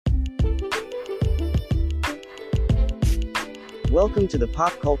Welcome to the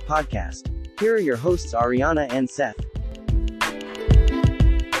Pop Cult Podcast. Here are your hosts, Ariana and Seth.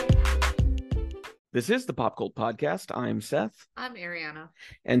 This is the Pop Cult Podcast. I'm Seth. I'm Ariana.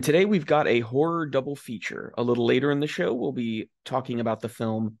 And today we've got a horror double feature. A little later in the show, we'll be talking about the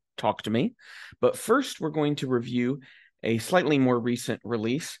film Talk to Me. But first, we're going to review a slightly more recent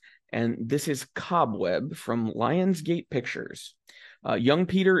release, and this is Cobweb from Lionsgate Pictures. Young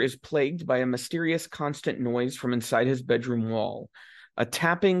Peter is plagued by a mysterious constant noise from inside his bedroom wall, a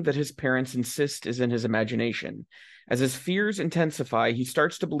tapping that his parents insist is in his imagination. As his fears intensify, he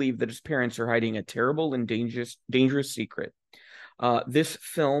starts to believe that his parents are hiding a terrible and dangerous secret. This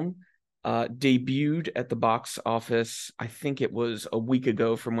film debuted at the box office, I think it was a week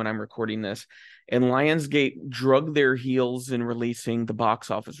ago from when I'm recording this, and Lionsgate drug their heels in releasing the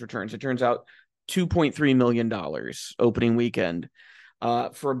box office returns. It turns out $2.3 million opening weekend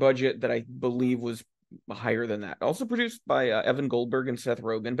for a budget that I believe was higher than that. Also produced by Evan Goldberg and Seth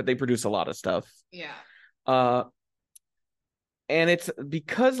Rogen, but they produce a lot of stuff. Yeah. And it's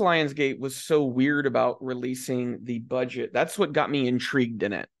because Lionsgate was so weird about releasing the budget. That's what got me intrigued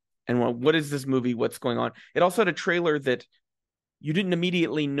in it. And what is this movie? What's going on? It also had a trailer that you didn't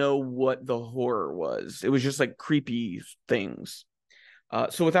immediately know what the horror was. It was just like creepy things.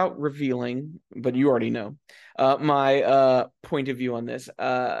 So without revealing, but you already know, my point of view on this,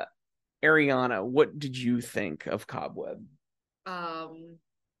 Ariana, what did you think of Cobweb?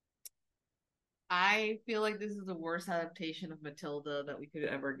 I feel like this is the worst adaptation of Matilda that we could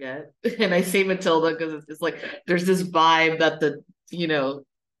ever get. And I say Matilda because it's just like there's this vibe that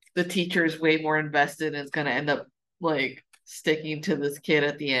the teacher is way more invested and is gonna end up like sticking to this kid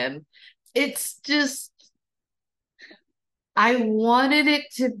at the end. It's just I wanted it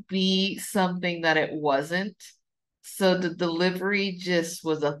to be something that it wasn't. So the delivery just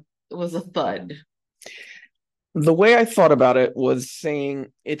was a thud. The way I thought about it was saying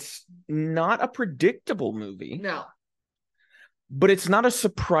it's not a predictable movie. No. But it's not a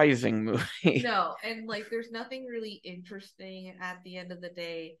surprising movie. No, and like there's nothing really interesting at the end of the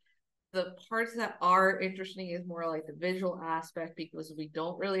day. The parts that are interesting is more like the visual aspect because we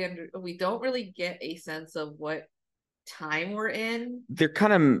don't really get a sense of what time we're in. They're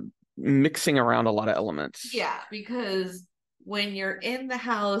kind of mixing around a lot of elements. Yeah, because when you're in the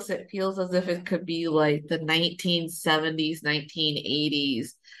house, it feels as if it could be like the 1970s, 1980s.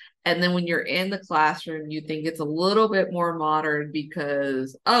 And then when you're in the classroom, you think it's a little bit more modern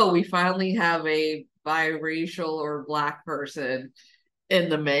because, oh, we finally have a biracial or Black person in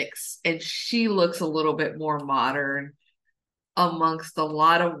the mix. And she looks a little bit more modern amongst a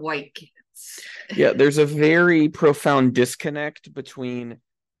lot of white kids. Yeah, there's a very profound disconnect between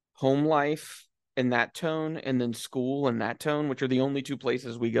home life and that tone and then school and that tone, which are the only two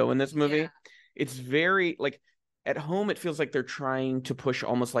places we go in this movie. Yeah. It's very like at home it feels like they're trying to push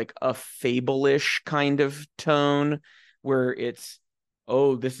almost like a fable-ish kind of tone where it's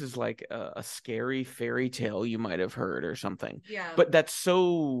this is like a scary fairy tale you might have heard or something. Yeah. But that's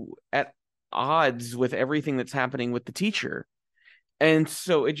so at odds with everything that's happening with the teacher. And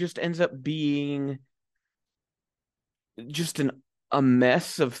so it just ends up being just a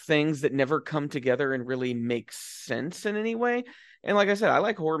mess of things that never come together and really make sense in any way. And like I said, I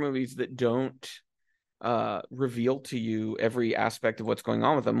like horror movies that don't reveal to you every aspect of what's going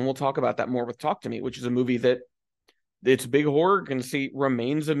on with them. And we'll talk about that more with Talk to Me, which is a movie that its big horror conceit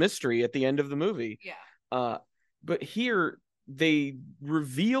remains a mystery at the end of the movie. Yeah. But here they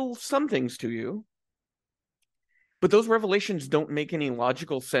reveal some things to you, but those revelations don't make any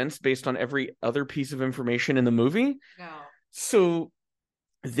logical sense based on every other piece of information in the movie. No. So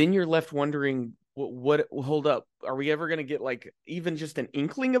then you're left wondering, what hold up, are we ever going to get like even just an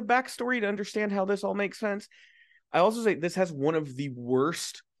inkling of backstory to understand how this all makes sense? I also say this has one of the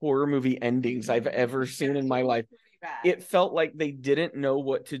worst horror movie endings I've ever seen in my life. It felt like they didn't know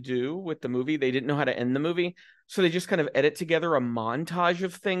what to do with the movie. They didn't know how to end the movie. So they just kind of edit together a montage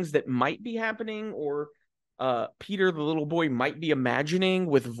of things that might be happening or Peter, the little boy, might be imagining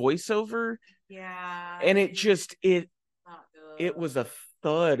with voiceover. Yeah. And it was a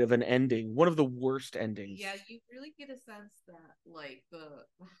thud of an ending. One of the worst endings. Yeah, you really get a sense that like the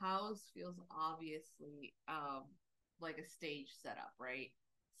house feels obviously like a stage setup, right?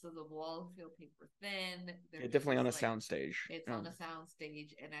 So the walls feel paper thin. Definitely on a sound stage. It's on a sound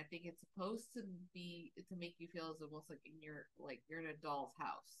stage, and I think it's supposed to make you feel as almost like you're in a doll's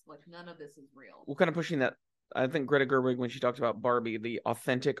house. Like none of this is real. We're kind of pushing that. I think Greta Gerwig, when she talked about Barbie, the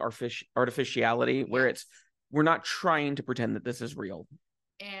authentic artificiality, where we're not trying to pretend that this is real.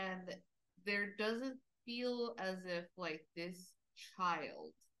 And there doesn't feel as if like this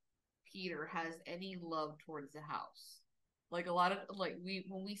child, Peter, has any love towards the house. Like a lot of like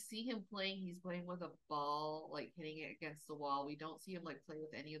when we see him playing, he's playing with a ball, like hitting it against the wall. We don't see him like play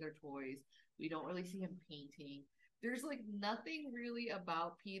with any other toys. We don't really see him painting. There's like nothing really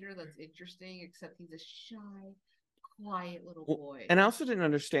about Peter that's interesting except he's a shy, quiet little boy. And I also didn't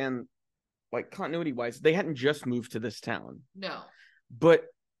understand, like, continuity wise, they hadn't just moved to this town. No.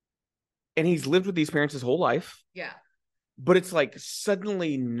 And he's lived with these parents his whole life. Yeah. But it's like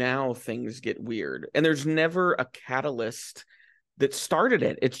suddenly now things get weird. And there's never a catalyst that started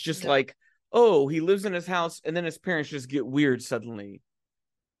it. It's just like, oh, he lives in his house and then his parents just get weird suddenly.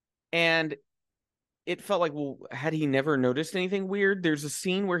 And it felt like, well, had he never noticed anything weird? There's a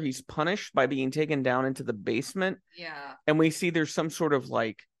scene where he's punished by being taken down into the basement. Yeah. And we see there's some sort of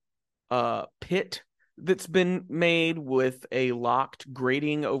like pit that's been made with a locked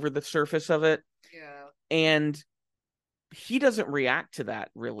grating over the surface of it. Yeah. And he doesn't react to that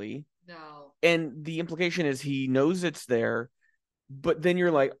really. No. And the implication is he knows it's there, but then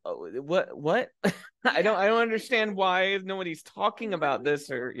you're like, oh, what? I don't understand why nobody's talking about this,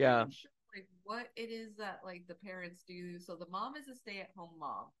 or yeah. Like what it is that like the parents do. So the mom is a stay-at-home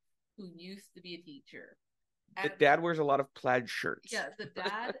mom who used to be a teacher. The dad wears a lot of plaid shirts. Yeah, the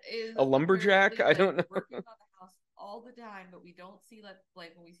dad is a lumberjack. I don't know. Working on the house all the time, but we don't see that.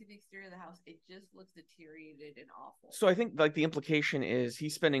 Like when we see the exterior of the house, it just looks deteriorated and awful. So I think like the implication is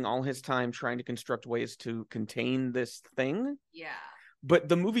he's spending all his time trying to construct ways to contain this thing. Yeah. But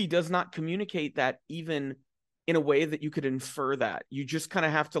the movie does not communicate that even in a way that you could infer that. You just kind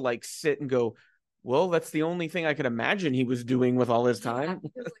of have to like sit and go, well, that's the only thing I could imagine he was doing with all his time.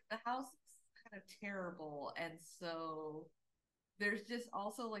 Because like the house is kind of terrible, and so there's just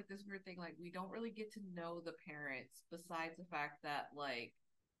also like this weird thing, like we don't really get to know the parents besides the fact that like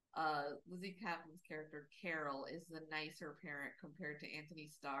Lizzie Kaplan's character Carol is the nicer parent compared to Anthony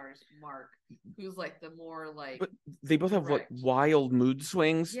Starr's Mark, who's like the more like. But they both have like wild mood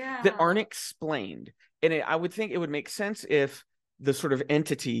swings that aren't explained, and I would think it would make sense if the sort of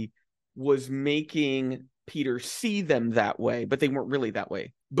entity was making Peter see them that way, but they weren't really that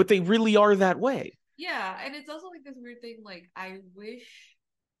way. But they really are that way. Yeah, and it's also like this weird thing, like I wish,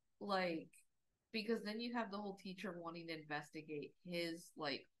 like, because then you have the whole teacher wanting to investigate his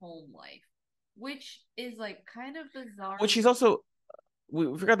like home life, which is like kind of bizarre. Well, she's also,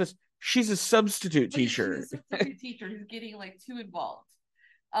 we forgot this, she's a substitute teacher. She's a substitute teacher who's getting like too involved.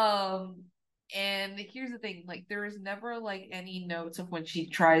 And here's the thing, like there is never like any notes of when she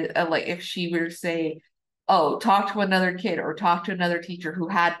tries, like if she were to say, oh, talk to another kid or talk to another teacher who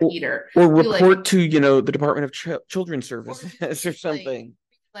had Peter. Or report like, to, the Department of Children's Services or something.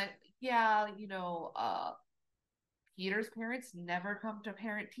 Like, yeah, Peter's parents never come to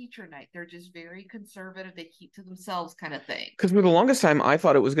parent-teacher night. They're just very conservative. They keep to themselves kind of thing. Because for the longest time, I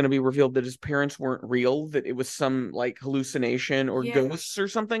thought it was going to be revealed that his parents weren't real, that it was some, like, hallucination or ghosts or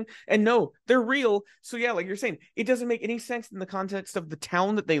something. And no, they're real. So, yeah, like you're saying, it doesn't make any sense in the context of the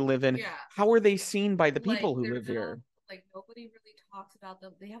town that they live in. Yeah. How are they seen by the people who live here? Like, nobody really talks about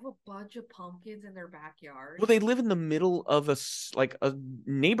them. They have a bunch of pumpkins in their backyard. Well, they live in the middle of a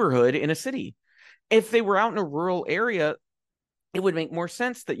neighborhood in a city. If they were out in a rural area, it would make more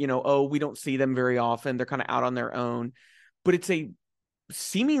sense that, we don't see them very often. They're kind of out on their own. But it's a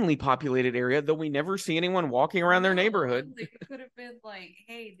seemingly populated area, though we never see anyone walking around their neighborhood. It could have been like,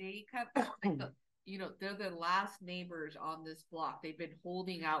 hey, they kind of, they're the last neighbors on this block. They've been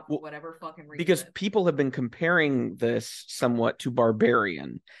holding out for whatever fucking reason. Because people have been comparing this somewhat to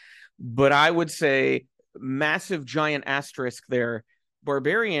Barbarian. But I would say massive giant asterisk there.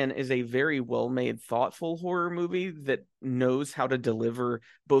 Barbarian is a very well-made, thoughtful horror movie that knows how to deliver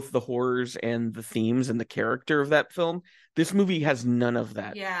both the horrors and the themes and the character of that film. This movie has none of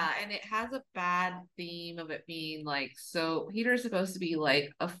that. Yeah, and it has a bad theme of it being like, so Peter's supposed to be like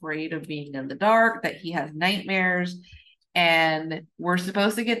afraid of being in the dark, that he has nightmares, and we're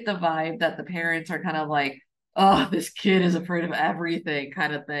supposed to get the vibe that the parents are kind of like, oh, this kid is afraid of everything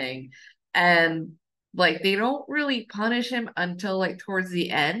kind of thing. And like they don't really punish him until like towards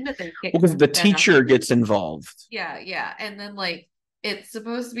the end. Because the teacher gets involved. Yeah. And then like it's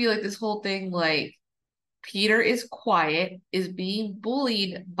supposed to be like this whole thing like Peter is quiet, is being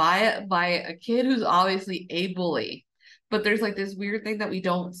bullied by a kid who's obviously a bully. But there's like this weird thing that we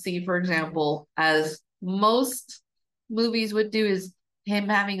don't see, for example, as most movies would do, is him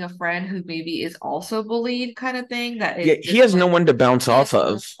having a friend who maybe is also bullied kind of thing. That is he has no one to bounce off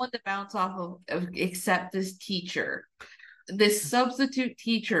of. No one to bounce off of except this teacher. This substitute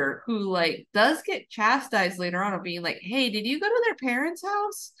teacher who like does get chastised later on of being like, hey, did you go to their parents'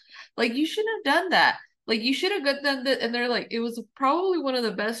 house? Like you shouldn't have done that. Like you should have done that, and they're like, it was probably one of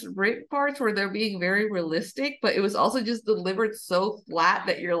the best written parts where they're being very realistic, but it was also just delivered so flat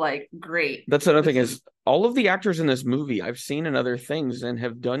that you're like, great. That's another thing is all of the actors in this movie I've seen in other things and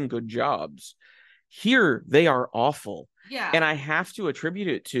have done good jobs. Here they are awful. Yeah. And I have to attribute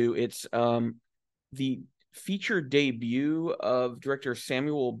it to the feature debut of director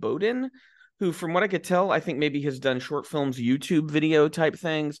Samuel Bowden, who, from what I could tell, I think maybe has done short films, YouTube video type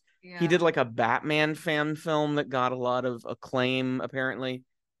things. He did like a Batman fan film that got a lot of acclaim, apparently.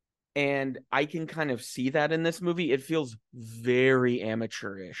 And I can kind of see that in this movie. It feels very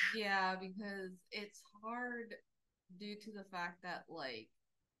amateurish. Yeah, because it's hard due to the fact that like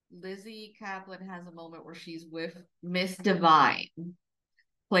Lizzie Kaplan has a moment where she's with Miss Divine,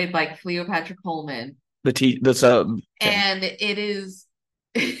 played by Cleopatra Coleman. And it is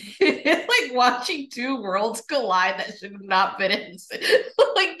it's like watching two worlds collide that should not fit in.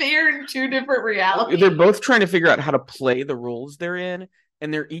 Like they're in two different realities. They're both trying to figure out how to play the roles they're in,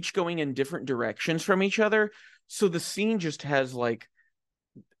 and they're each going in different directions from each other. So the scene just has like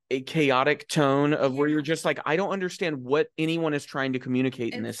a chaotic tone of where you're just like, I don't understand what anyone is trying to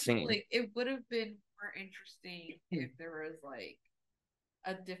communicate in this scene. Like it would have been more interesting if there was like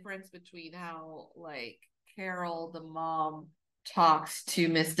a difference between how like Carol, the mom, talks to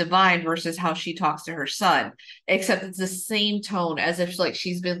Miss Divine versus how she talks to her son. Except it's the same tone as if like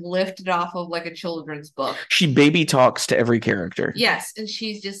she's been lifted off of like a children's book. She baby talks to every character. Yes, and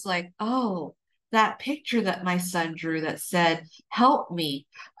she's just like, oh, that picture that my son drew that said, help me.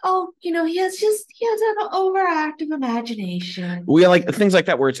 Oh, he has an overactive imagination. We like things like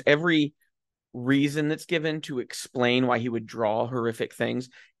that where it's every reason that's given to explain why he would draw horrific things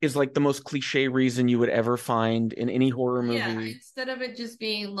is like the most cliche reason you would ever find in any horror movie. Yeah, instead of it just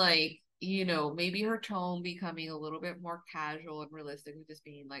being like, maybe her tone becoming a little bit more casual and realistic, and just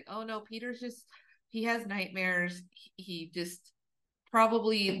being like, oh no, he has nightmares. He just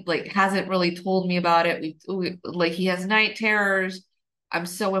probably like hasn't really told me about it. Like he has night terrors. I'm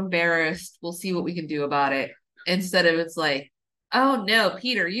so embarrassed. We'll see what we can do about it. Instead of it's like, oh no,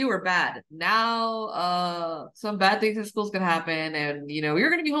 Peter, you were bad. Now some bad things in school is gonna happen, and you're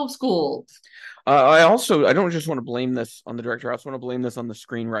gonna be homeschooled. I don't just want to blame this on the director, I also want to blame this on the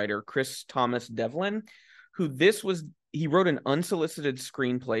screenwriter, Chris Thomas Devlin, he wrote an unsolicited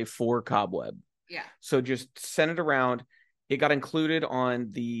screenplay for Cobweb. Yeah. So just sent it around. It got included on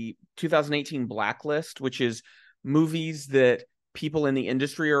the 2018 blacklist, which is movies that people in the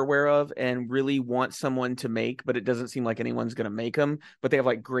industry are aware of and really want someone to make, but it doesn't seem like anyone's going to make them, but they have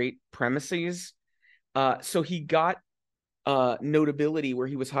like great premises. So he got notability where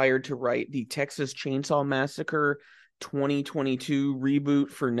he was hired to write the Texas Chainsaw Massacre 2022 reboot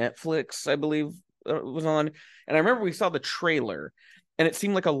for Netflix, I believe was on. And I remember we saw the trailer and it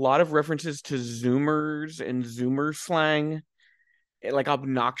seemed like a lot of references to Zoomers and Zoomer slang, like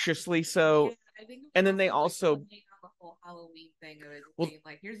obnoxiously so. Yeah, I think and then they also the whole Halloween thing of it being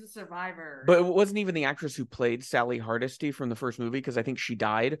like, here's a survivor. But it wasn't even the actress who played Sally Hardesty from the first movie because I think she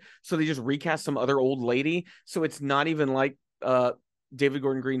died. So they just recast some other old lady. So it's not even like David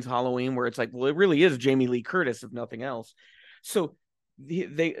Gordon Green's Halloween where it's like, well, it really is Jamie Lee Curtis if nothing else. So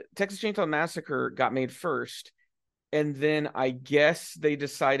the Texas Chainsaw Massacre got made first. And then I guess they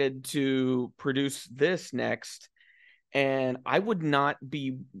decided to produce this next. And I would not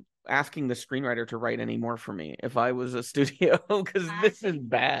be asking the screenwriter to write any more for me if I was a studio because this is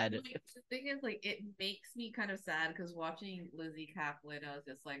bad. Like, the thing is, like, it makes me kind of sad because watching Lizzie Kaplan, I was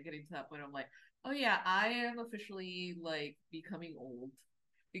just like getting to that point. I'm like, oh yeah, I am officially like becoming old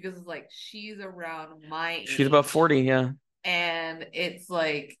because it's like she's around my age. She's about 40, yeah. And it's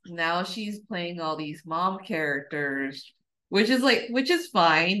like now she's playing all these mom characters, which is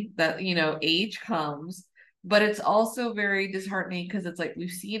fine that age comes, but it's also very disheartening because it's like we've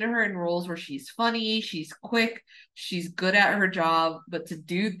seen her in roles where she's funny, she's quick, she's good at her job, but to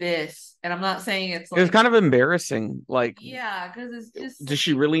do this, and I'm not saying it's like, it was kind of embarrassing. Like, yeah, because it's just, does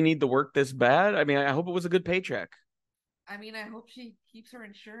she really need the work this bad? I mean, I hope it was a good paycheck. I mean, I hope she keeps her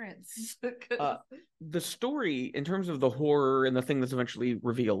insurance. The story, in terms of the horror and the thing that's eventually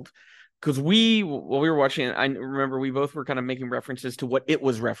revealed, because while we were watching it, I remember we both were kind of making references to what it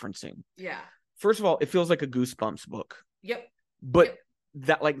was referencing. Yeah. First of all, it feels like a Goosebumps book. Yep. But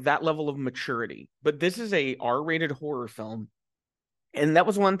that level of maturity. But this is a R-rated horror film. And that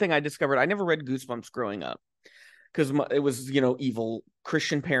was one thing I discovered. I never read Goosebumps growing up because it was, evil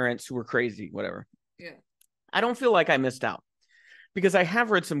Christian parents who were crazy, whatever. Yeah. I don't feel like I missed out because I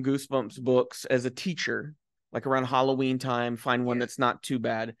have read some Goosebumps books as a teacher, like around Halloween time, find one that's not too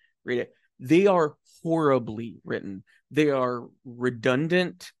bad, read it. They are horribly written. They are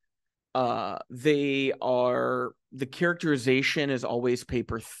redundant. The characterization is always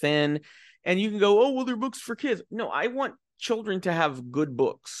paper thin, and you can go, oh well, they're books for kids. No, I want children to have good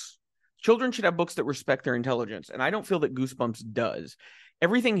books. Children should have books that respect their intelligence, and I don't feel that Goosebumps does.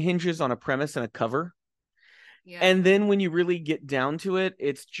 Everything hinges on a premise and a cover. Yeah. And then when you really get down to it,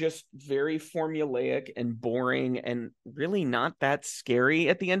 it's just very formulaic and boring and really not that scary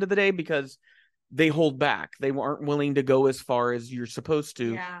at the end of the day, because they hold back. They weren't willing to go as far as you're supposed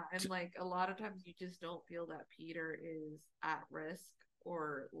to. Yeah, and like a lot of times you just don't feel that Peter is at risk,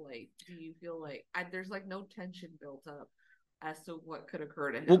 or like, do you feel like there's like no tension built up as to what could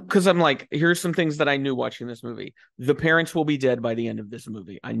occur to him? Well, because I'm like, here's some things that I knew watching this movie. The parents will be dead by the end of this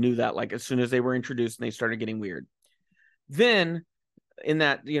movie. I knew that, like, as soon as they were introduced and they started getting weird. Then in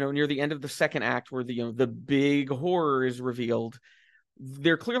that, near the end of the second act where the big horror is revealed,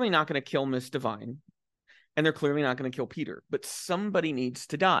 they're clearly not going to kill Miss Divine, and they're clearly not going to kill Peter, but somebody needs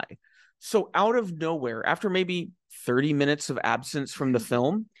to die. So out of nowhere, after maybe 30 minutes of absence from the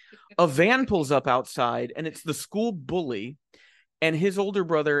film, a van pulls up outside, and it's the school bully and his older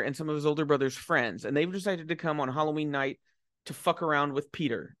brother and some of his older brother's friends, and they've decided to come on Halloween night to fuck around with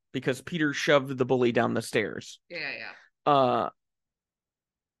Peter because Peter shoved the bully down the stairs. Yeah.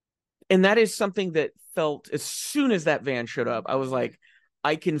 And that is something that felt, as soon as that van showed up, I was like,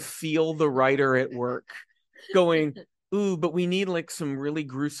 I can feel the writer at work going, ooh, but we need like some really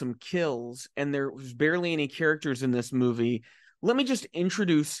gruesome kills, and there was barely any characters in this movie. Let me just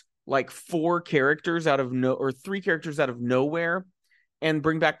introduce like 3 characters out of nowhere and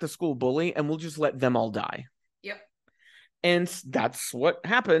bring back the school bully, and we'll just let them all die. Yep. And that's what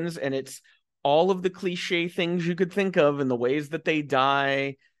happens, and it's all of the cliche things you could think of and the ways that they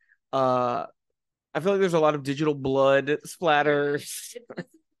die. I feel like there's a lot of digital blood splatters. It's the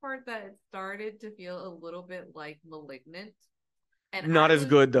part that it started to feel a little bit like Malignant. And not as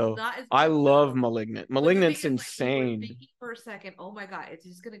good though. I love Malignant. Malignant's insane. Thinking for a second, oh my god, it's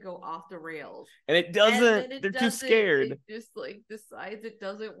just gonna go off the rails, and it doesn't. They're too scared. It just like decides it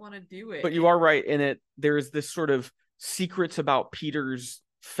doesn't want to do it. But you are right in it. There is this sort of secrets about Peter's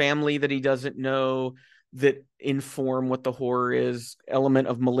family that he doesn't know that inform what the horror is element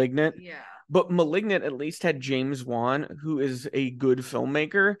of Malignant. Yeah. But Malignant at least had James Wan, who is a good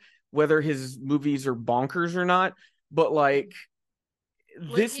filmmaker, whether his movies are bonkers or not. But like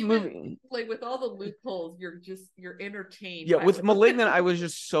this movie, like with all the loopholes, you're entertained. Yeah, with Malignant, I was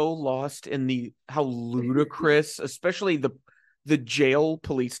just so lost in how ludicrous, especially the jail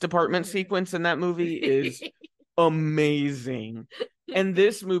police department sequence in that movie is amazing. And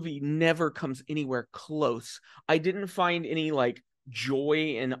this movie never comes anywhere close. I didn't find any like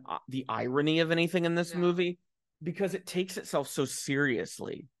joy in the irony of anything in this movie because it takes itself so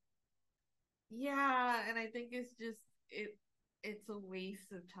seriously. Yeah, and I think it's just it's a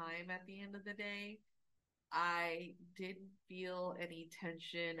waste of time at the end of the day. I didn't feel any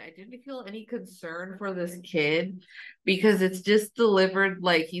tension. I didn't feel any concern for this kid because it's just delivered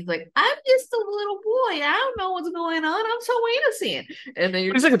like he's like, I'm just a little boy. I don't know what's going on. I'm so innocent. And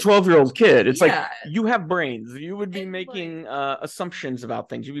then he's like a 12-year-old kid. It's like you have brains. You would be making assumptions about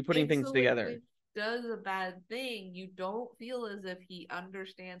things. You'd be putting things together. When he does a bad thing, you don't feel as if he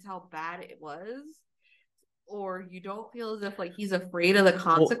understands how bad it was. Or you don't feel as if like he's afraid of the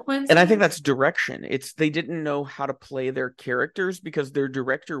consequences. And I think that's direction. They didn't know how to play their characters because their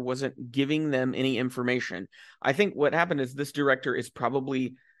director wasn't giving them any information. I think what happened is this director is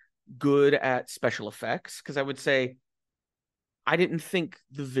probably good at special effects, because I would say I didn't think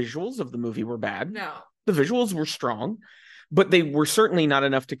the visuals of the movie were bad. No. The visuals were strong, but they were certainly not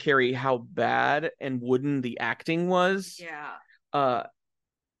enough to carry how bad and wooden the acting was. Yeah.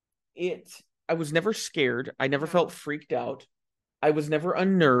 I was never scared. I never felt freaked out. I was never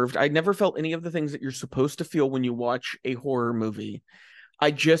unnerved. I never felt any of the things that you're supposed to feel when you watch a horror movie.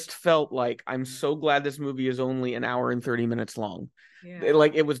 I just felt like I'm so glad this movie is only an hour and 30 minutes long. Yeah.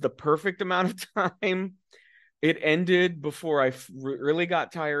 It was the perfect amount of time. It ended before I really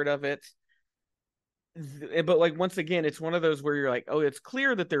got tired of it. But like, once again, it's one of those where you're like, oh, it's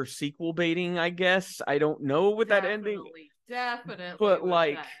clear that they're sequel baiting, I guess. I don't know with that ending. Definitely. But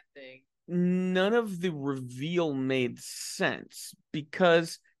like, none of the reveal made sense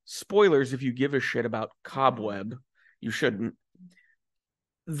because, spoilers if you give a shit about Cobweb, you shouldn't.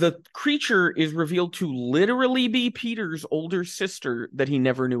 The creature is revealed to literally be Peter's older sister that he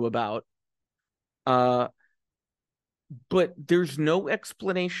never knew about. But there's no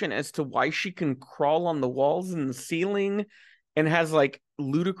explanation as to why she can crawl on the walls and the ceiling and has like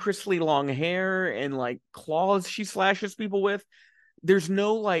ludicrously long hair and like claws she slashes people with. There's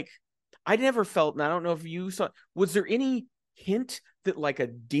no like, I never felt, and I don't know if you saw, was there any hint that like a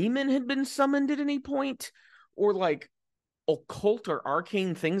demon had been summoned at any point, or like occult or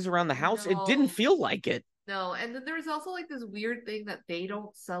arcane things around the house. It didn't feel like it. No, and then there's also like this weird thing that they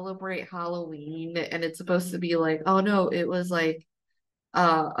don't celebrate Halloween, and it's supposed to be like, oh no, it was like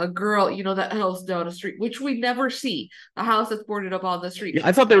a girl, that house down the street, which we never see. The house that's boarded up on the street. Yeah,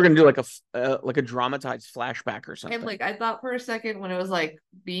 I thought they were gonna do like a dramatized flashback or something. And like I thought for a second when it was like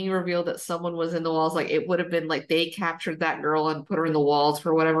being revealed that someone was in the walls, like it would have been like they captured that girl and put her in the walls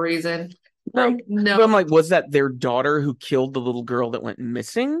for whatever reason. Like no, but I'm like, was that their daughter who killed the little girl that went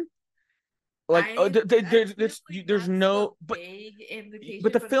missing? Like, there's no, but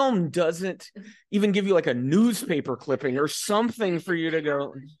the film doesn't even give you like a newspaper clipping or something for you to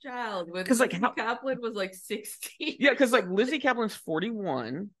go. Child, because like Kaplan was like 16. Yeah, because like Lizzie Kaplan's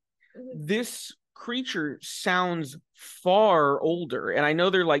 41. This creature sounds far older, and I know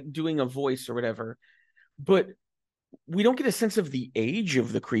they're like doing a voice or whatever, but we don't get a sense of the age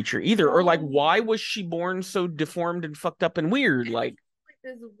of the creature either, or like why was she born so deformed and fucked up and weird? Like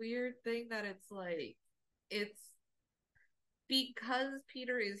this weird thing that it's because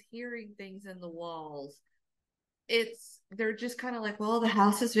Peter is hearing things in the walls. They're just kind of like, well, the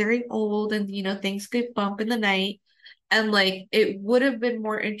house is very old and things could bump in the night. And like it would have been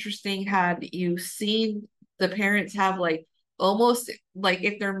more interesting had you seen the parents have like almost like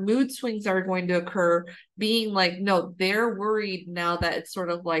if their mood swings are going to occur, being like, no, they're worried now that it's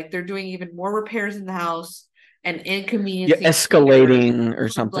sort of like they're doing even more repairs in the house and inconveniencing, escalating or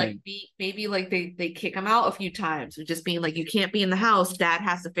something. Like maybe like they kick him out a few times, or just being like, you can't be in the house. Dad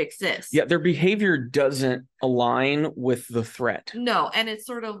has to fix this. Yeah, their behavior doesn't align with the threat. No, and it's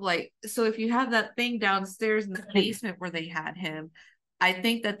sort of like, so if you have that thing downstairs in the basement where they had him, I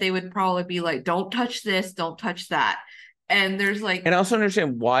think that they would probably be like, don't touch this, don't touch that. And there's like, and I also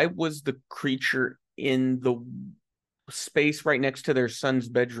understand, why was the creature in the space right next to their son's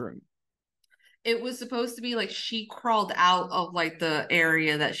bedroom? It was supposed to be like she crawled out of like the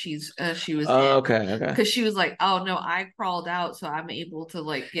area that she was in. Okay. Because she was like, oh no, I crawled out, so I'm able to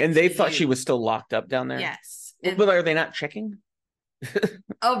like get and they thought she was still locked up down there. Yes. But are they not checking?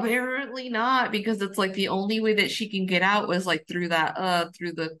 Apparently not, because it's like the only way that she can get out was like through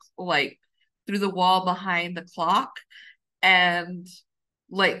the wall behind the clock. And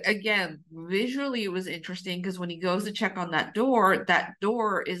like again, visually it was interesting because when he goes to check on that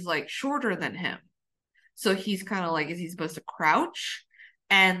door is like shorter than him, so he's kind of like, is he supposed to crouch?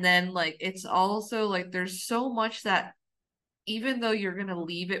 And then like it's also like there's so much that even though you're gonna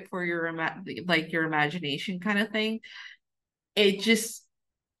leave it for your imagination kind of thing, it just,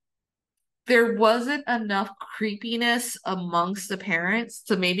 there wasn't enough creepiness amongst the parents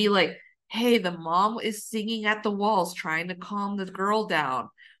to maybe like, hey, the mom is singing at the walls trying to calm the girl down,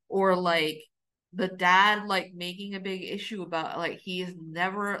 or like the dad like making a big issue about like he is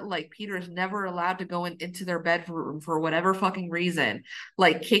never, like Peter is never allowed to go into their bedroom for whatever fucking reason,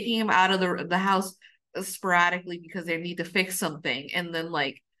 like kicking him out of the house sporadically because they need to fix something, and then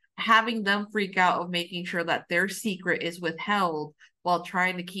like having them freak out of making sure that their secret is withheld while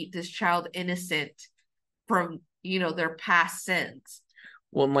trying to keep this child innocent from their past sins.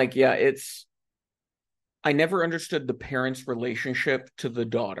 Well, like, yeah, I never understood the parents' relationship to the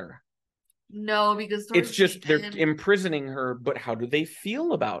daughter. No, because it's just they're imprisoning her, but how do they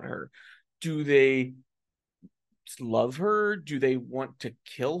feel about her? Do they love her? Do they want to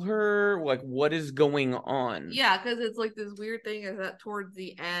kill her? Like, what is going on? Yeah, because it's like this weird thing is that towards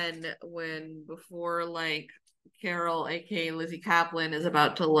the end, before like Carol, aka Lizzie Kaplan, is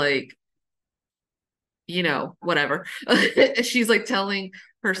about to like, whatever. She's like telling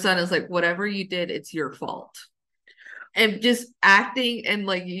her son, is like, whatever you did, it's your fault. And just acting, and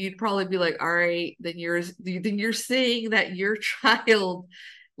like you'd probably be like, all right, then you're saying that your child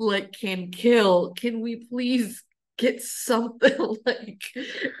like can kill. Can we please get something like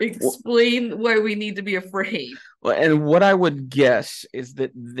explain why we need to be afraid? Well, and what I would guess is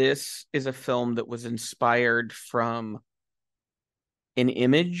that this is a film that was inspired from an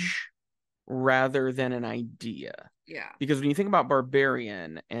image rather than an idea. Yeah. Because when you think about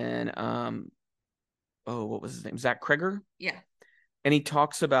Barbarian and what was his name? Zach Kreger? Yeah. And he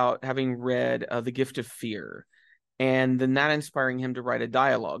talks about having read The Gift of Fear, and then that inspiring him to write a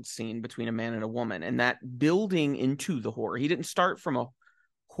dialogue scene between a man and a woman, and that building into the horror. He didn't start from a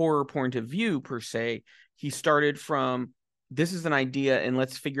horror point of view per se. He started from, this is an idea and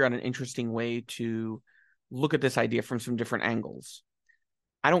let's figure out an interesting way to look at this idea from some different angles.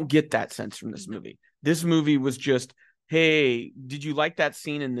 I don't get that sense from this movie. This movie was just, hey, did you like that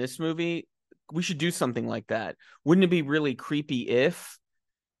scene in this movie? We should do something like that. Wouldn't it be really creepy if?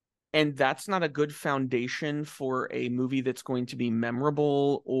 And that's not a good foundation for a movie that's going to be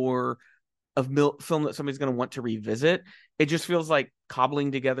memorable or a film that somebody's going to want to revisit. It just feels like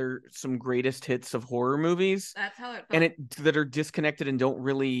cobbling together some greatest hits of horror movies. That's how it felt. And that are disconnected and don't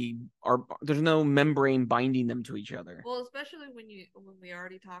really there's no membrane binding them to each other. Well, especially when we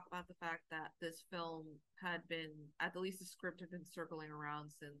already talk about the fact that this film had been, at least the script had been circling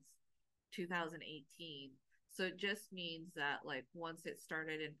around since 2018. So it just means that like once it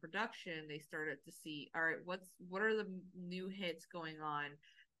started in production, they started to see, all right, what are the new hits going on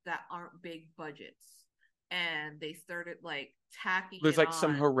that aren't big budgets? And they started like tacking. There's like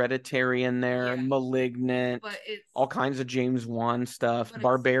some Hereditary in there, yeah. Malignant, but it's all kinds of James Wan stuff,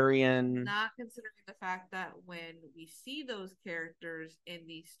 Barbarian. Not considering the fact that when we see those characters in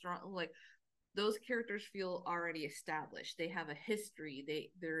these strong, like those characters feel already established. They have a history.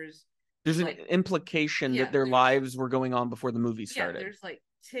 There's like, an implication that their lives were going on before the movie started. Yeah, there's like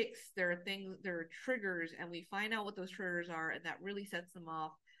ticks, there are things, there are triggers, and we find out what those triggers are, and that really sets them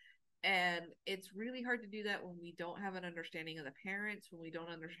off. And it's really hard to do that when we don't have an understanding of the parents, when we don't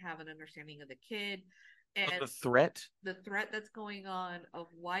have an understanding of the kid, and the threat that's going on, of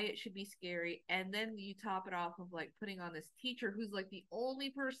why it should be scary. And then you top it off of like putting on this teacher who's like the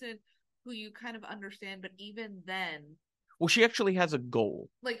only person who you kind of understand, but even then, well, she actually has a goal.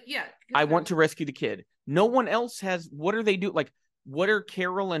 Like, yeah, I want to rescue the kid. No one else has. What are they do? Like, what are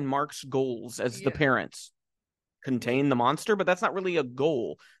Carol and Mark's goals as the parents? Contain the monster, but that's not really a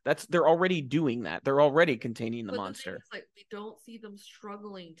goal. They're already doing that. They're already containing the monster. It's like we don't see them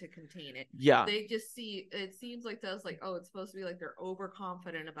struggling to contain it. Yeah, they just see. It seems like to us like, oh, it's supposed to be like they're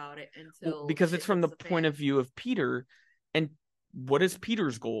overconfident about it until because it's from the point of view of Peter. And what is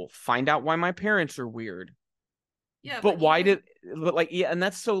Peter's goal? Find out why my parents are weird. Yeah, but why and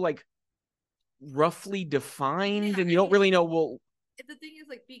that's so like roughly defined, and you don't really know. Well, the thing is,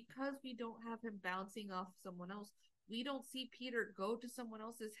 like, because we don't have him bouncing off someone else, we don't see Peter go to someone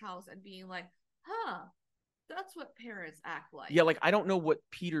else's house and being like, huh, that's what parents act like. Yeah, like, I don't know what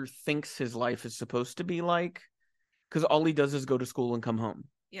Peter thinks his life is supposed to be like, because all he does is go to school and come home.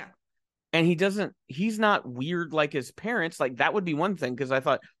 Yeah. And he's not weird like his parents. Like, that would be one thing, because I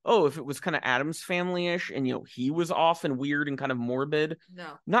thought, oh, if it was kind of Addams Family-ish and, he was off and weird and kind of morbid. No.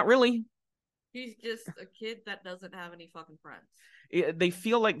 Not really. He's just a kid that doesn't have any fucking friends. They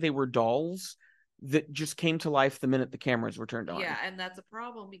feel like they were dolls that just came to life the minute the cameras were turned on. Yeah, and that's a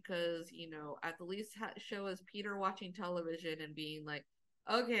problem because, at the least show us Peter watching television and being like,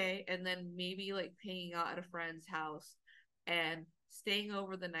 okay, and then maybe like hanging out at a friend's house and staying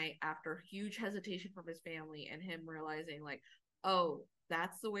over the night after huge hesitation from his family and him realizing like, oh,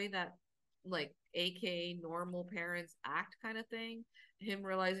 that's the way that like AK normal parents act, kind of thing. Him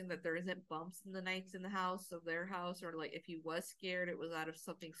realizing that there isn't bumps in the nights in the house of their house, or like if he was scared, it was out of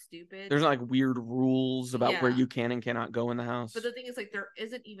something stupid. There's not like weird rules about where you can and cannot go in the house. But the thing is, like, there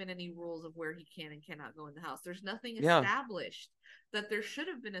isn't even any rules of where he can and cannot go in the house. There's nothing established that there should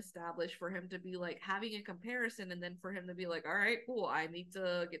have been established for him to be like having a comparison, and then for him to be like, all right, cool, I need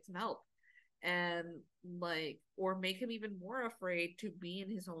to get some help. And like, or make him even more afraid to be in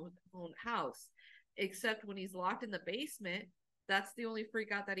his own house, except when he's locked in the basement. That's the only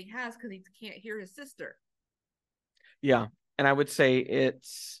freak out that he has, because he can't hear his sister. Yeah, and I would say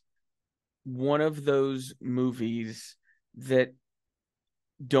it's one of those movies that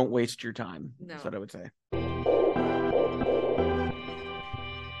don't waste your time. No. That's what I would say.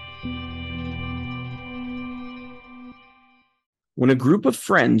 When a group of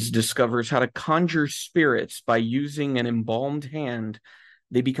friends discovers how to conjure spirits by using an embalmed hand,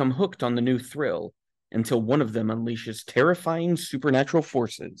 they become hooked on the new thrill until one of them unleashes terrifying supernatural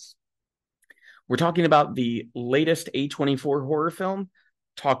forces. We're talking about the latest A24 horror film,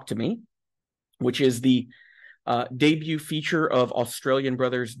 Talk to Me, which is the debut feature of Australian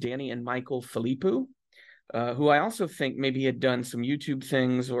brothers Danny and Michael Philippou, who I also think maybe had done some YouTube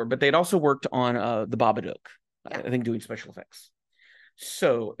things, but they'd also worked on The Babadook, I think, doing special effects.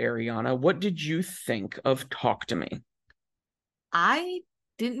 So, Ariana, what did you think of Talk to Me? I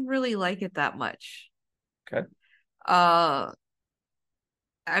didn't really like it that much. Okay. I'm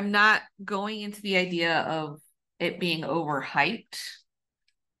not going into the idea of it being overhyped.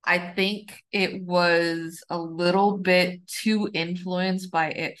 I think it was a little bit too influenced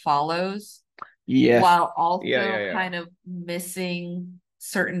by It Follows. Yes. While also kind of missing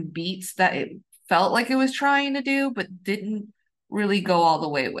certain beats that it felt like it was trying to do, but didn't really go all the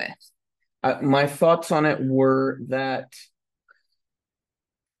way with. My thoughts on it were that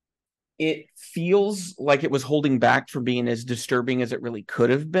it feels like it was holding back from being as disturbing as it really could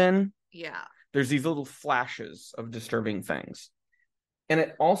have been. Yeah. There's these little flashes of disturbing things. And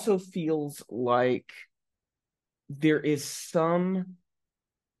it also feels like there is some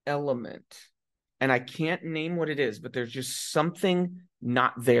element, and I can't name what it is, but there's just something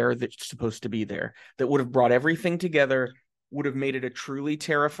not there that's supposed to be there that would have brought everything together, would have made it a truly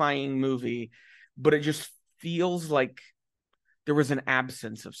terrifying movie, but it just feels like there was an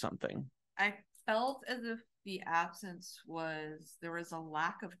absence of something. I felt as if the absence was there was a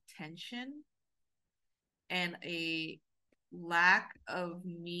lack of tension and a lack of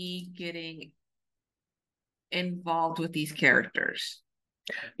me getting involved with these characters.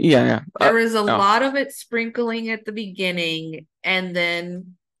 Yeah. There was a lot of it sprinkling at the beginning and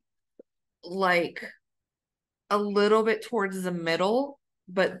then like a little bit towards the middle,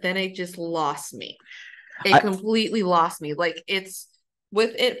 but then it just lost me. It completely lost me. Like it's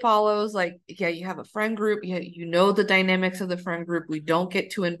with It Follows, like, yeah, you have a friend group, you know the dynamics of the friend group. We don't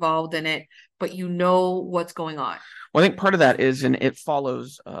get too involved in it, but you know what's going on. Well, I think part of that is in It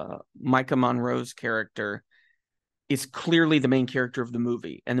Follows, Micah Monroe's character is clearly the main character of the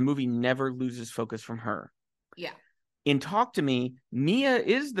movie, and the movie never loses focus from her. Yeah. In Talk to Me, Mia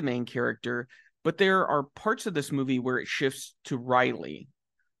is the main character, but there are parts of this movie where it shifts to Riley,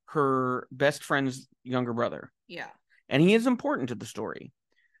 her best friend's younger brother. Yeah. And he is important to the story.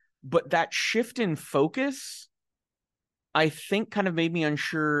 But that shift in focus, I think, kind of made me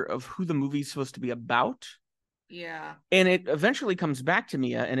unsure of who the movie's supposed to be about. Yeah. And it eventually comes back to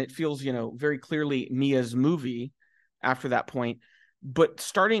Mia, and it feels, very clearly Mia's movie after that point. But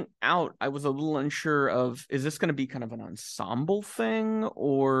starting out, I was a little unsure of, is this going to be kind of an ensemble thing?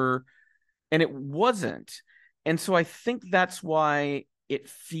 And it wasn't. And so I think that's why it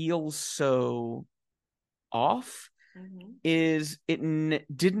feels so off, is it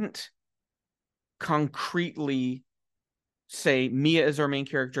didn't concretely say Mia is our main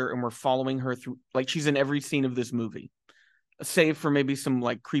character and we're following her through, like she's in every scene of this movie, save for maybe some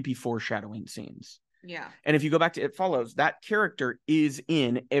like creepy foreshadowing scenes. Yeah. And if you go back to It Follows, that character is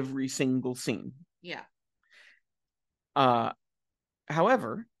in every single scene. Yeah.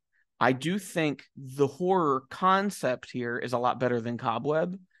 However, I do think the horror concept here is a lot better than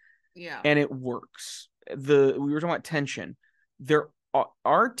Cobweb. Yeah. And it works. We were talking about tension. There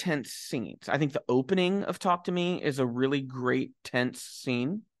are tense scenes. I think the opening of Talk to Me is a really great tense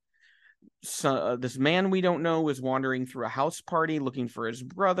scene. So this man we don't know is wandering through a house party looking for his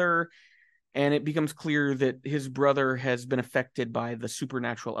brother, and it becomes clear that his brother has been affected by the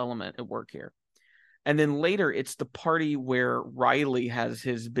supernatural element at work here. And then later, it's the party where Riley has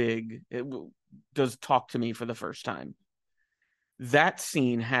his does Talk to Me for the first time. That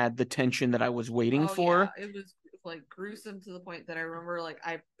scene had the tension that I was waiting for. Yeah. It was like gruesome to the point that I remember like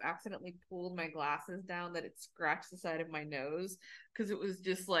I accidentally pulled my glasses down that it scratched the side of my nose because it was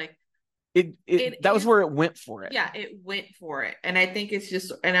just like that was where it went for it. Yeah, it went for it. And I think it's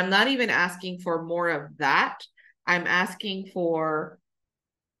just, and I'm not even asking for more of that. I'm asking for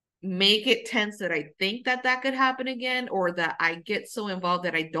make it tense that I think that could happen again, or that I get so involved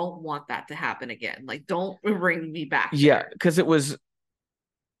that I don't want that to happen again. Like, don't bring me back. Yeah, because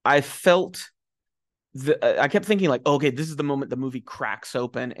I felt I kept thinking like, okay, this is the moment the movie cracks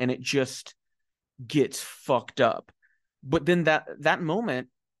open and it just gets fucked up. But then that moment,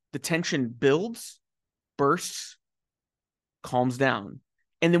 the tension builds, bursts, calms down.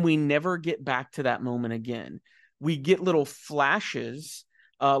 And then we never get back to that moment again. We get little flashes,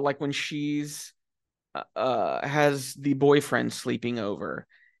 like when she's has the boyfriend sleeping over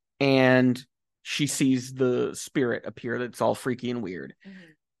and she sees the spirit appear that's all freaky and weird.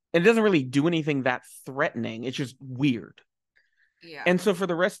 And it doesn't really do anything that threatening. It's just weird. Yeah. And so for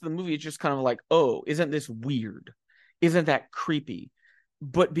the rest of the movie, it's just kind of like, oh, isn't this weird? Isn't that creepy?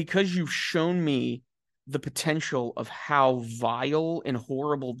 But because you've shown me the potential of how vile and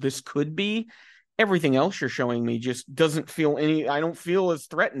horrible this could be, everything else you're showing me just doesn't feel I don't feel as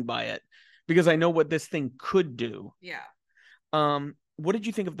threatened by it because I know what this thing could do. Yeah. What did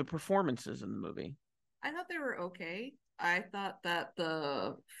you think of the performances in the movie? I thought they were okay. I thought that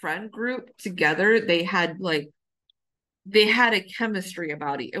the friend group together, they had a chemistry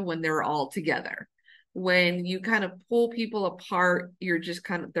about it when they were all together. When you kind of pull people apart,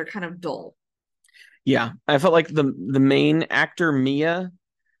 they're kind of dull. Yeah, I felt like the main actor, Mia,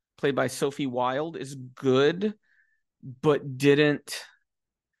 played by Sophie Wilde, is good, but didn't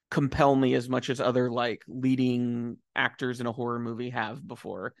compel me as much as other like leading actors in a horror movie have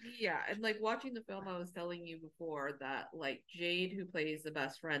before. Yeah, and like watching the film, I was telling you before that like Jade, who plays the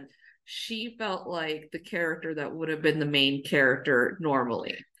best friend, she felt like the character that would have been the main character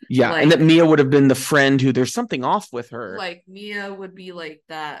normally. Yeah, and that Mia would have been the friend who there's something off with her. Like Mia would be like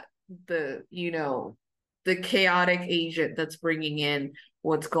that, the chaotic agent that's bringing in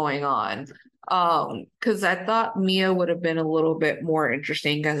what's going on. Because I thought Mia would have been a little bit more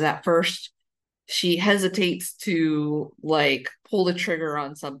interesting because at first she hesitates to like pull the trigger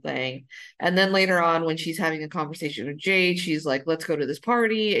on something. And then later on, when she's having a conversation with Jade, she's like, let's go to this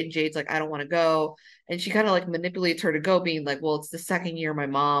party. And Jade's like, I don't want to go. And she kind of like manipulates her to go, being like, well, it's the second year my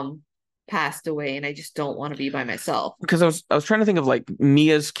mom passed away and I just don't want to be by myself. Because I was trying to think of like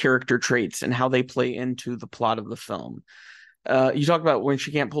Mia's character traits and how they play into the plot of the film. You talk about when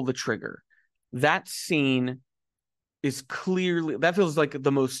she can't pull the trigger. That scene is clearly, that feels like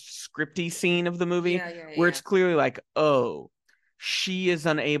the most scripty scene of the movie, where it's clearly like, oh, she is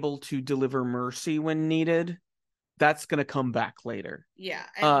unable to deliver mercy when needed. That's gonna come back later. Yeah.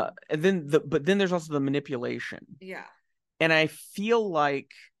 And then but then there's also the manipulation. Yeah. And I feel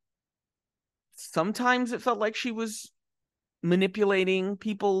like sometimes it felt like she was manipulating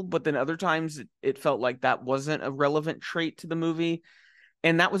people, but then other times it felt like that wasn't a relevant trait to the movie.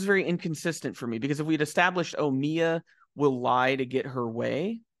 And that was very inconsistent for me, because if we'd established, oh, Mia will lie to get her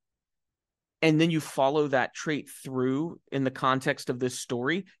way, and then you follow that trait through in the context of this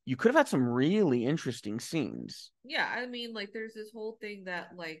story, you could have had some really interesting scenes. Yeah, I mean, like, there's this whole thing that,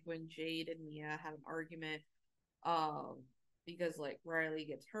 like, when Jade and Mia have an argument, because, like, Riley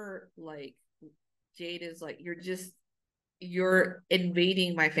gets hurt, like, Jade is like, you're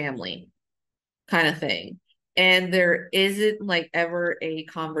invading my family kind of thing. And there isn't like ever a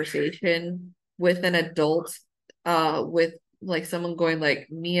conversation with an adult, with like someone going like,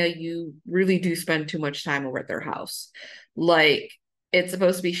 Mia, you really do spend too much time over at their house. Like, it's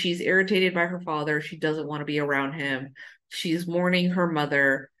supposed to be she's irritated by her father. She doesn't want to be around him. She's mourning her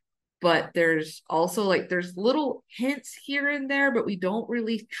mother. But there's also like there's little hints here and there, but we don't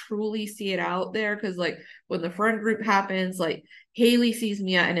really truly see it out there. Because like when the friend group happens, like Haley sees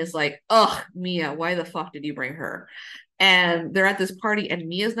Mia and is like, ugh, Mia, why the fuck did you bring her? And they're at this party and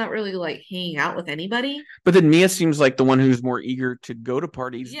Mia's not really like hanging out with anybody. But then Mia seems like the one who's more eager to go to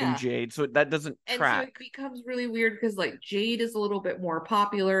parties than Jade. So that doesn't track. And so it becomes really weird because like Jade is a little bit more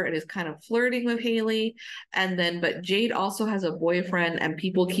popular and is kind of flirting with Haley. And then, but Jade also has a boyfriend and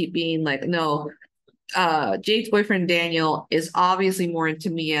people keep being like, no, Jade's boyfriend Daniel is obviously more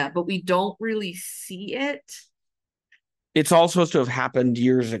into Mia, but we don't really see it. It's all supposed to have happened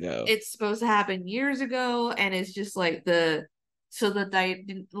years ago. It's supposed to happen years ago, and it's just like they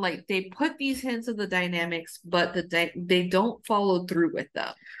put these hints of the dynamics, but they don't follow through with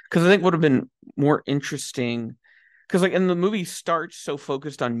them. Because I think would have been more interesting, because like in the movie starts so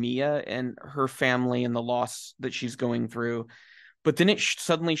focused on Mia and her family and the loss that she's going through, but then it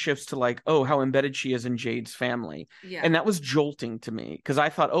suddenly shifts to like, oh, how embedded she is in Jade's family. Yeah. And that was jolting to me, because I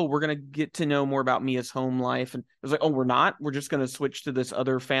thought, oh, we're going to get to know more about Mia's home life. And it was like, oh, we're not. We're just going to switch to this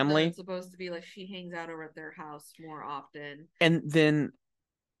other family. It's supposed to be like she hangs out over at their house more often. And then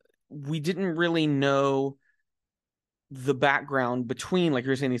we didn't really know the background between, like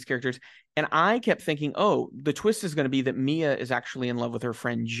you're saying, these characters. And I kept thinking, oh, the twist is going to be that Mia is actually in love with her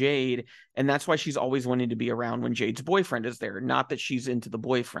friend Jade, and that's why she's always wanting to be around when Jade's boyfriend is there, not that she's into the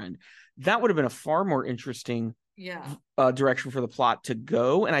boyfriend. That would have been a far more interesting direction for the plot to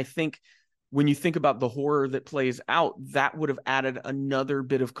go. And I think when you think about the horror that plays out, that would have added another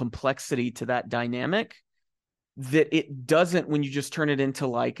bit of complexity to that dynamic that it doesn't when you just turn it into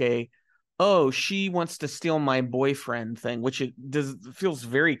like a, oh, she wants to steal my boyfriend thing, which feels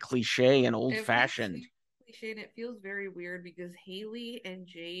very cliche and old fashioned. Cliche, and it feels very weird because Haley and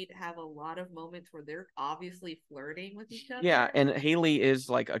Jade have a lot of moments where they're obviously flirting with each other. Yeah, and Haley is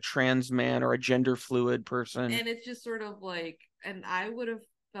like a trans man or a gender fluid person. And it's just sort of like, and I would have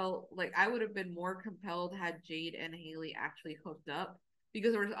felt like I would have been more compelled had Jade and Haley actually hooked up,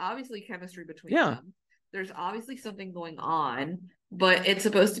 because there was obviously chemistry between them. There's obviously something going on, but it's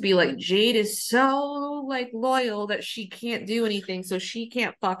supposed to be like Jade is so like loyal that she can't do anything, so she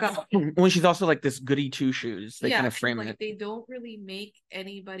can't fuck up. When she's also like this goody two shoes, they kind of frame like, it. They don't really make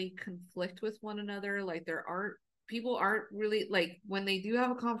anybody conflict with one another. Like people aren't really like, when they do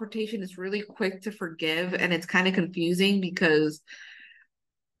have a confrontation, it's really quick to forgive, and it's kind of confusing because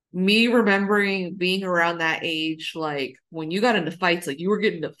me remembering being around that age, like when you got into fights, like you were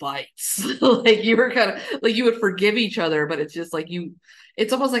getting into fights, like you were kind of like you would forgive each other, but it's just like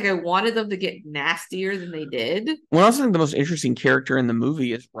it's almost like I wanted them to get nastier than they did. Well, I also think the most interesting character in the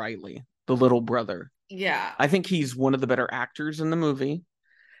movie is Riley, the little brother. Yeah. I think he's one of the better actors in the movie.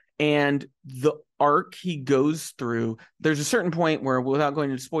 And the arc he goes through, there's a certain point where, without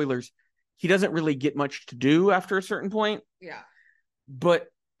going into spoilers, he doesn't really get much to do after a certain point. Yeah. But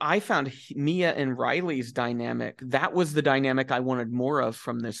I found Mia and Riley's dynamic, that was the dynamic I wanted more of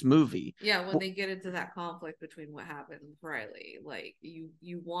from this movie. Yeah, when they get into that conflict between what happened with Riley, like you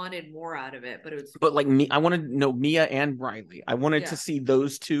wanted more out of it, but it was But like me, I wanted to know Mia and Riley. I wanted to Yeah. see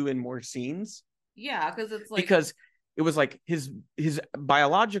those two in more scenes Yeah, because it's like because it was like his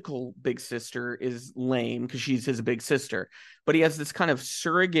biological big sister is lame because she's his big sister, but he has this kind of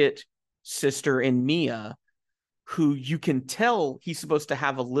surrogate sister in Mia who you can tell he's supposed to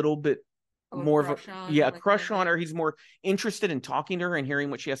have a little bit a more of a crush on, like, kind of crush on thing. her. He's more interested in talking to her and hearing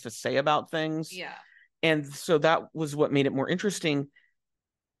what she has to say about things. Yeah. And so that was what made it more interesting.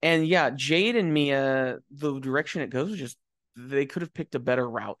 And yeah, Jade and Mia, the direction it goes, just they could have picked a better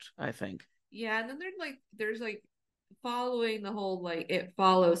route, I think. Yeah, and then there's like following the whole like it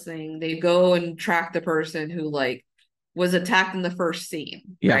follows thing. They go and track the person who like was attacked in the first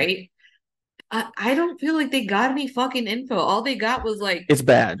scene, Yeah. right? I don't feel like they got any fucking info. All they got was It's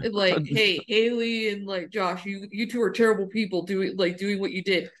bad. hey, Haley and like Josh, you two are terrible people doing what you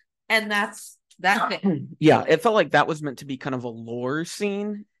did. And that's it. Yeah, it felt like that was meant to be kind of a lore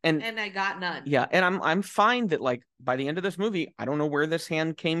scene. And I got none. Yeah, and I'm fine that like by the end of this movie, I don't know where this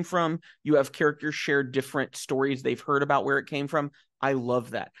hand came from. You have characters share different stories they've heard about where it came from. I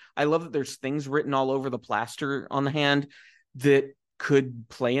love that. I love that there's things written all over the plaster on the hand that could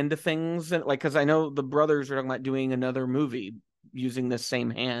play into things, and like because I know the brothers are talking about doing another movie using the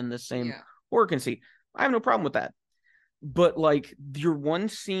same hand, the same horror conceit. I have no problem with that. But like your one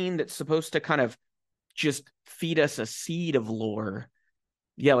scene that's supposed to kind of just feed us a seed of lore,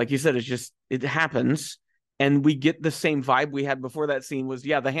 yeah, like you said, it's just it happens, and we get the same vibe we had before that scene was,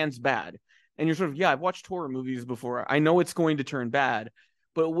 yeah, the hand's bad. And you're sort of, yeah, I've watched horror movies before. I know it's going to turn bad,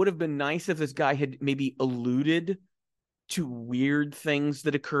 but it would have been nice if this guy had maybe alluded to weird things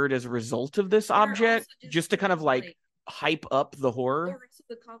that occurred as a result of this object, just to kind of like hype up the horror. Or also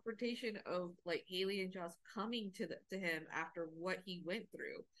the confrontation of like Haley and Joss coming to him after what he went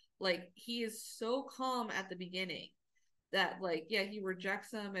through. Like he is so calm at the beginning that like yeah he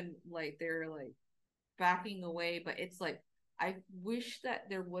rejects them and like they're like backing away, but it's like I wish that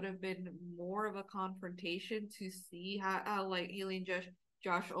there would have been more of a confrontation to see how like Haley and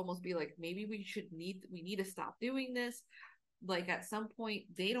Josh almost be like maybe we need to stop doing this. Like at some point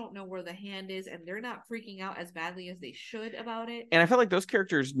they don't know where the hand is and they're not freaking out as badly as they should about it. And I felt like those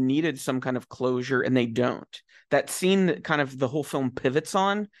characters needed some kind of closure and they don't. That scene that kind of the whole film pivots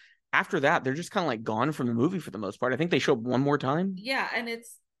on, after that they're just kind of like gone from the movie for the most part. I think they show up one more time. Yeah, and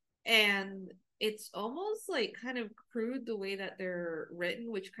it's almost like kind of crude the way that they're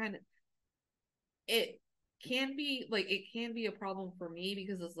written, which kind of it can be a problem for me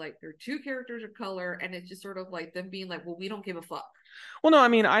because it's like they're two characters of color and it's just sort of like them being like, well, we don't give a fuck. Well, no, I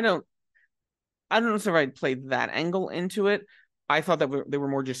mean, I don't know if I'd play that angle into it. I thought that they were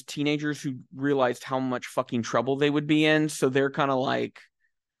more just teenagers who realized how much fucking trouble they would be in, so they're kind of like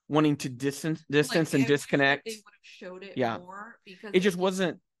wanting to distance Like, and disconnect. They would have showed it Yeah. more because It just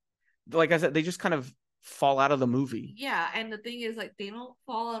wasn't, like I said, they just kind of fall out of the movie. Yeah, and the thing is, like, they don't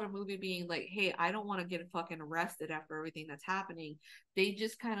fall out of a movie being like, "Hey, I don't want to get fucking arrested after everything that's happening." They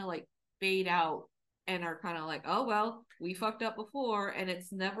just kind of like fade out and are kind of like, "Oh well, we fucked up before," and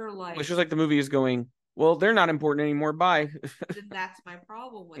it's never like It's just like the movie is going, well, they're not important anymore. Bye. then that's my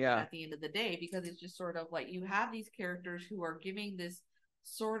problem with it Yeah. at the end of the day because it's just sort of like you have these characters who are giving this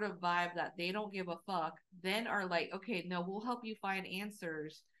sort of vibe that they don't give a fuck, then are like, "Okay, no, we'll help you find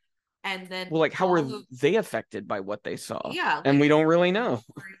answers." And then Well, like how were they affected by what they saw? Yeah, like, and we don't really know.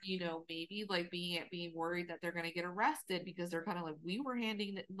 or, you know, maybe like being worried that they're gonna get arrested because they're kind of like we were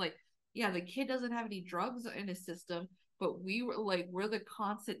handing like yeah the kid doesn't have any drugs in his system, but we were like we're the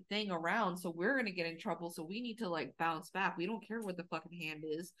constant thing around, so we're gonna get in trouble, so we need to like bounce back. We don't care what the fucking hand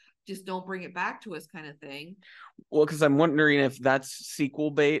is, just don't bring it back to us, kind of thing. Well, because I'm wondering if that's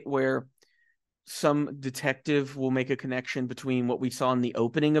sequel bait where some detective will make a connection between what we saw in the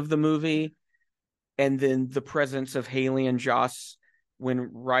opening of the movie and then the presence of Haley and Joss when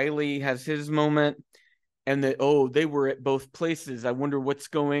Riley has his moment, and that, oh, they were at both places. I wonder what's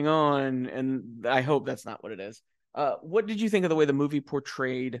going on. And I hope that's not what it is. What did you think of the way the movie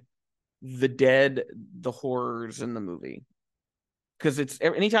portrayed the dead, the horrors in the movie? Because it's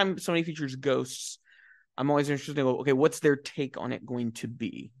anytime somebody features ghosts, I'm always interested in, okay, what's their take on it going to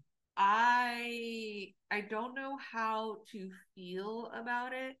be? I don't know how to feel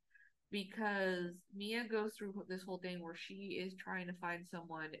about it because Mia goes through this whole thing where she is trying to find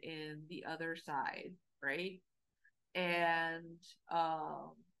someone in the other side, right? And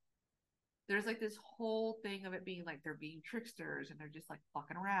there's like this whole thing of it being like they're being tricksters and they're just like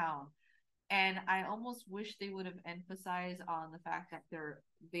fucking around. And I almost wish they would have emphasized on the fact that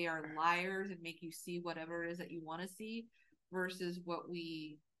they are liars and make you see whatever it is that you want to see versus what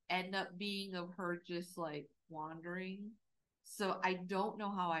we end up being of her just like wandering. So I don't know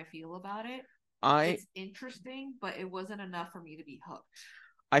how I feel about it. It's interesting, but it wasn't enough for me to be hooked.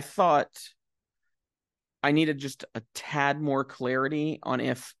 I thought I needed just a tad more clarity on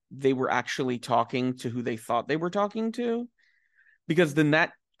if they were actually talking to who they thought they were talking to, because then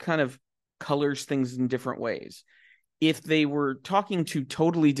that kind of colors things in different ways. If they were talking to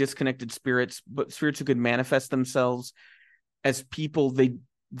totally disconnected spirits, but spirits who could manifest themselves as people that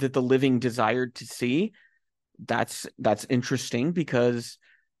the living desired to see, that's interesting, because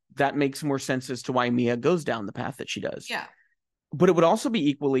that makes more sense as to why Mia goes down the path that she does. Yeah. But it would also be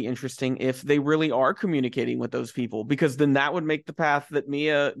equally interesting if they really are communicating with those people, because then that would make the path that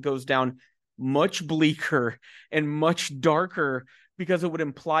Mia goes down much bleaker and much darker, because it would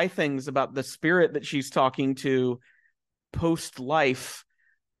imply things about the spirit that she's talking to post life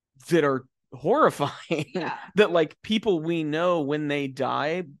that are horrifying. Yeah. That like people we know, when they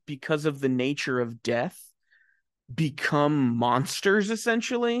die because of the nature of death, become monsters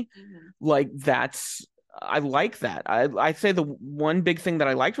essentially. Like I like that. I say the one big thing that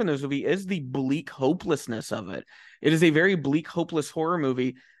I liked from this movie is the bleak hopelessness of it. It is a very bleak, hopeless horror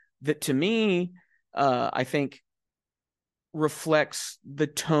movie that, to me, I think reflects the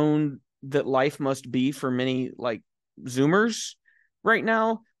tone that life must be for many like Zoomers right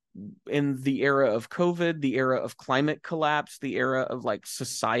now, in the era of COVID, the era of climate collapse, the era of like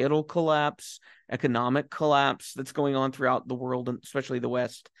societal collapse, economic collapse that's going on throughout the world, and especially the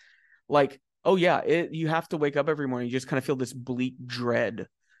West. Like, oh yeah, you have to wake up every morning, you just kind of feel this bleak dread.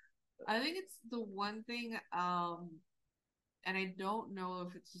 I think it's the one thing, and I don't know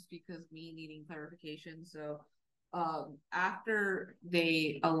if it's just because me needing clarification. So after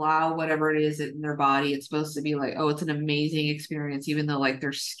they allow whatever it is in their body, it's supposed to be like, oh, it's an amazing experience, even though like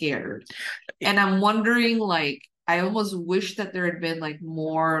they're scared. And I'm wondering, like, I almost wish that there had been like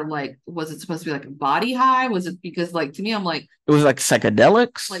more, like, was it supposed to be like a body high? Was it because like, to me, I'm like, it was like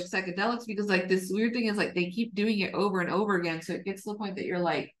psychedelics, because like this weird thing is like they keep doing it over and over again. So it gets to the point that you're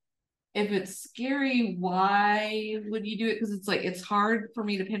like, if it's scary, why would you do it? Because it's like, it's hard for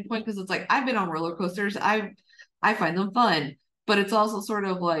me to pinpoint, because it's like, I've been on roller coasters. I find them fun, but it's also sort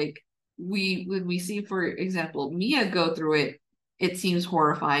of like when we see, for example, Mia go through it, it seems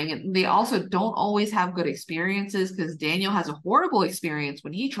horrifying. And they also don't always have good experiences, because Daniel has a horrible experience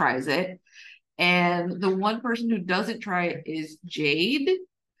when he tries it. And the one person who doesn't try it is Jade,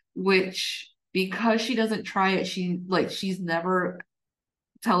 which, because she doesn't try it, she's never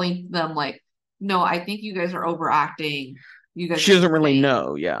telling them like, no, I think you guys are overacting. You guys, she doesn't really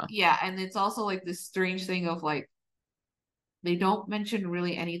know. Yeah. And it's also like this strange thing of like, they don't mention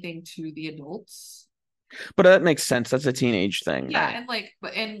really anything to the adults. But that makes sense. That's a teenage thing. Yeah, right? and like,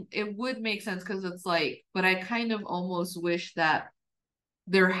 and it would make sense, because it's like, but I kind of almost wish that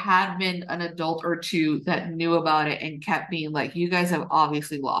there had been an adult or two that knew about it and kept being like, you guys have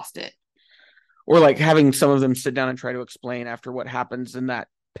obviously lost it. Or like having some of them sit down and try to explain after what happens in that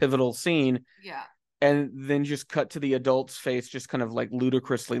pivotal scene. Yeah. And then just cut to the adult's face, just kind of like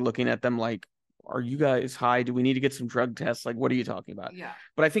ludicrously looking at them like, are you guys high? Do we need to get some drug tests? Like, what are you talking about? Yeah.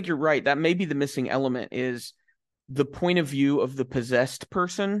 But I think you're right. That may be the missing element, is the point of view of the possessed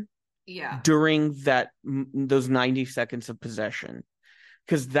person. Yeah. During those 90 seconds of possession,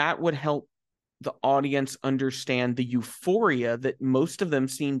 because that would help the audience understand the euphoria that most of them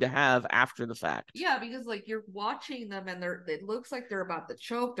seem to have after the fact. Yeah, because like you're watching them and it looks like they're about to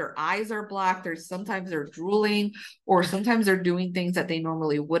choke. Their eyes are black. Sometimes they're drooling, or sometimes they're doing things that they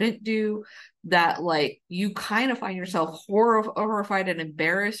normally wouldn't do, that like you kind of find yourself horrified and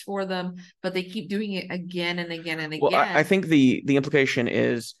embarrassed for them, but they keep doing it again and again and again. Well, I think the implication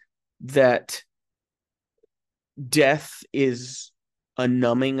is that death is a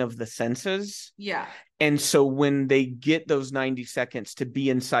numbing of the senses. Yeah. And so when they get those 90 seconds to be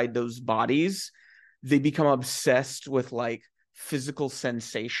inside those bodies, they become obsessed with like physical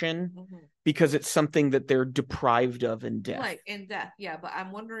sensation, because it's something that they're deprived of in death. Like in death, yeah. But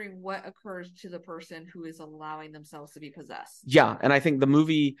I'm wondering what occurs to the person who is allowing themselves to be possessed. Yeah, and I think the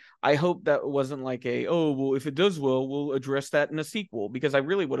movie, I hope that wasn't like well, if it does well, we'll address that in a sequel, because I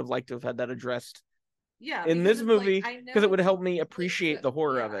really would have liked to have had that addressed in this movie, because it would help me appreciate the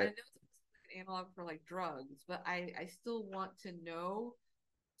horror of it. I know it's an analog for like drugs, but I still want to know,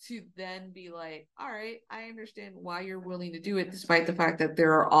 to then be like, all right, I understand why you're willing to do it, despite the fact that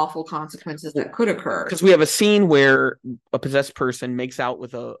there are awful consequences that could occur. Because we have a scene where a possessed person makes out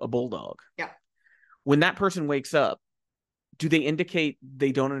with a bulldog. Yeah. When that person wakes up, do they indicate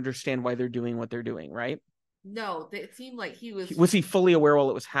they don't understand why they're doing what they're doing, right? No, it seemed like he was. Was he fully aware while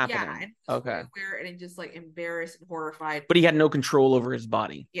it was happening? Yeah, and he was fully aware and just like embarrassed and horrified. But he had no control over his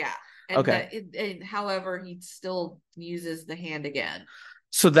body. Yeah. And and however, he still uses the hand again.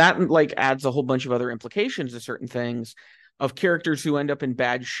 So that like adds a whole bunch of other implications to certain things of characters who end up in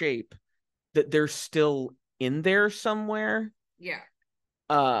bad shape, that they're still in there somewhere. Yeah.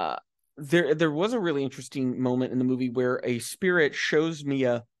 There was a really interesting moment in the movie where a spirit shows me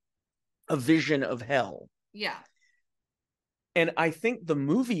a vision of hell. Yeah. And I think the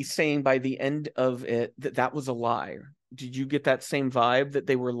movie saying by the end of it that was a lie. Did you get that same vibe that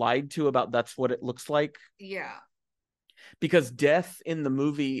they were lied to about that's what it looks like? Yeah. Because death in the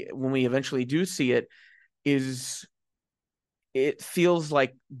movie, when we eventually do see it, it feels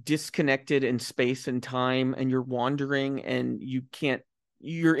like disconnected in space and time, and you're wandering and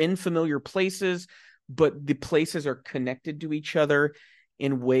you're in familiar places, but the places are connected to each other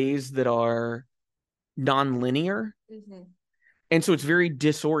in ways that are non-linear. Mm-hmm. And so it's very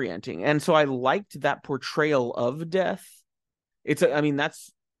disorienting. And so I liked that portrayal of death.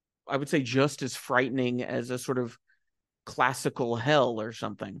 That's, I would say, just as frightening as a sort of classical hell or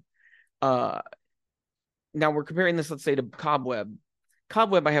something. Now we're comparing this, let's say, to Cobweb.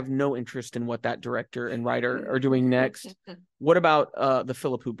 Cobweb, I have no interest in what that director and writer are doing next. What about the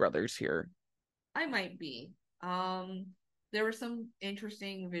Philippou brothers here? I might be. There was some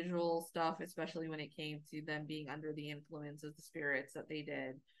interesting visual stuff, especially when it came to them being under the influence of the spirits that they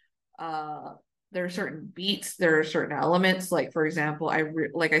did. There are certain beats, there are certain elements. Like, for example,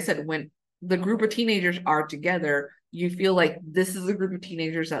 like I said, when the group of teenagers are together, you feel like this is a group of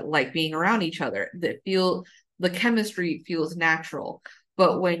teenagers that like being around each other, that feel the chemistry feels natural.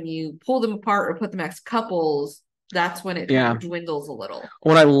 But when you pull them apart or put them as couples, that's when it kind of dwindles a little.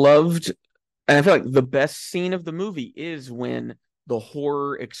 What I loved, and I feel like the best scene of the movie is when the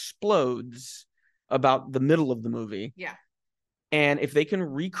horror explodes about the middle of the movie. Yeah. And if they can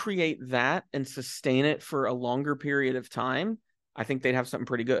recreate that and sustain it for a longer period of time, I think they'd have something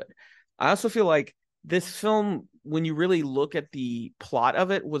pretty good. I also feel like this film, when you really look at the plot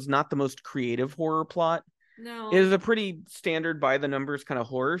of it, was not the most creative horror plot. No. It is a pretty standard by the numbers kind of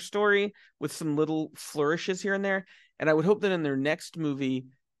horror story with some little flourishes here and there. And I would hope that in their next movie,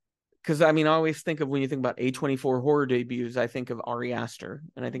 because I always think of, when you think about A24 horror debuts, I think of Ari Aster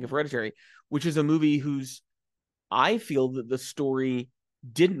and I think of Hereditary, which is a movie whose, I feel that the story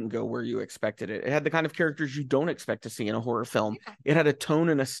didn't go where you expected it. It had the kind of characters you don't expect to see in a horror film. Yeah. It had a tone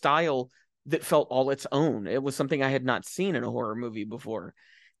and a style that felt all its own. It was something I had not seen in a horror movie before.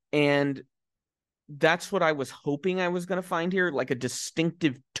 And that's what I was hoping I was going to find here, like a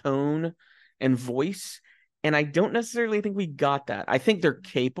distinctive tone and voice. And I don't necessarily think we got that. I think they're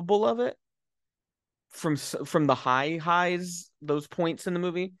capable of it from the highs, those points in the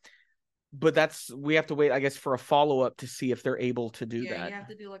movie. But we have to wait, I guess, for a follow-up to see if they're able to do that. Yeah, you have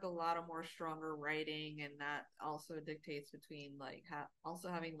to do like a lot of more stronger writing, and that also dictates between like also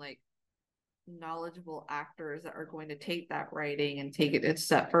having like knowledgeable actors that are going to take that writing and take it a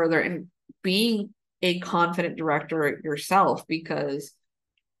step further, and being a confident director yourself, because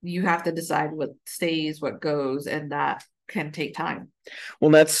you have to decide what stays, what goes, and that can take time.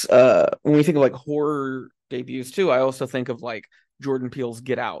 Well, that's when we think of like horror debuts too, I also think of like Jordan Peele's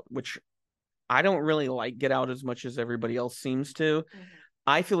Get Out, which I don't really like Get Out as much as everybody else seems to. Mm-hmm.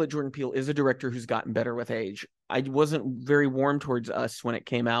 I feel that Jordan Peele is a director who's gotten better with age. I wasn't very warm towards Us when it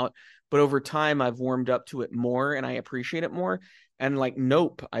came out, but over time I've warmed up to it more and I appreciate it more. And like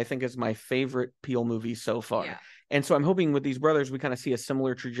Nope, I think is my favorite Peele movie so far. Yeah. And so I'm hoping with these brothers, we kind of see a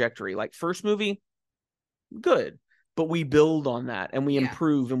similar trajectory. Like first movie, good, but we build on that and we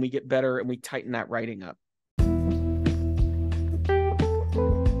improve and we get better and we tighten that writing up.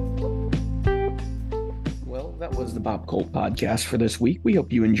 That was the Pop Cult Podcast for this week. We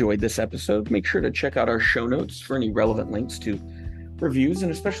hope you enjoyed this episode. Make sure to check out our show notes for any relevant links to reviews,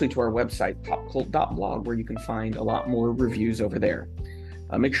 and especially to our website, popcult.blog, where you can find a lot more reviews over there.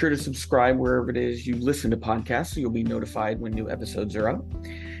 Make sure to subscribe wherever it is you listen to podcasts so you'll be notified when new episodes are out.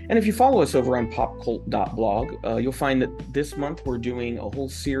 And if you follow us over on popcult.blog, you'll find that this month we're doing a whole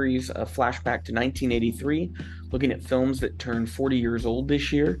series, a flashback to 1983, looking at films that turned 40 years old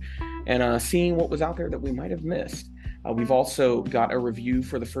this year, and seeing what was out there that we might have missed. We've also got a review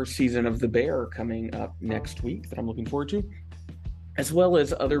for the first season of The Bear coming up next week that I'm looking forward to, as well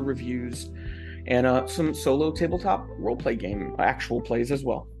as other reviews and some solo tabletop roleplay game actual plays as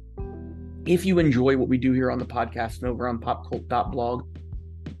well. If you enjoy what we do here on the podcast and over on popcult.blog,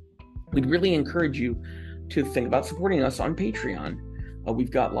 we'd really encourage you to think about supporting us on Patreon.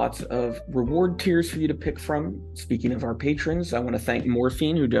 We've got lots of reward tiers for you to pick from. Speaking of our patrons, I want to thank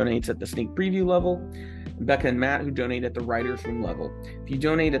Morphine, who donates at the sneak preview level, and Becca and Matt, who donate at the writer's room level. If you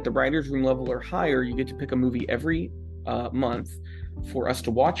donate at the writer's room level or higher, you get to pick a movie every month for us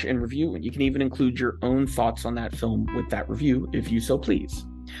to watch and review, and you can even include your own thoughts on that film with that review if you so please.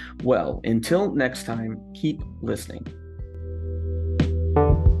 Well, until next time, keep listening.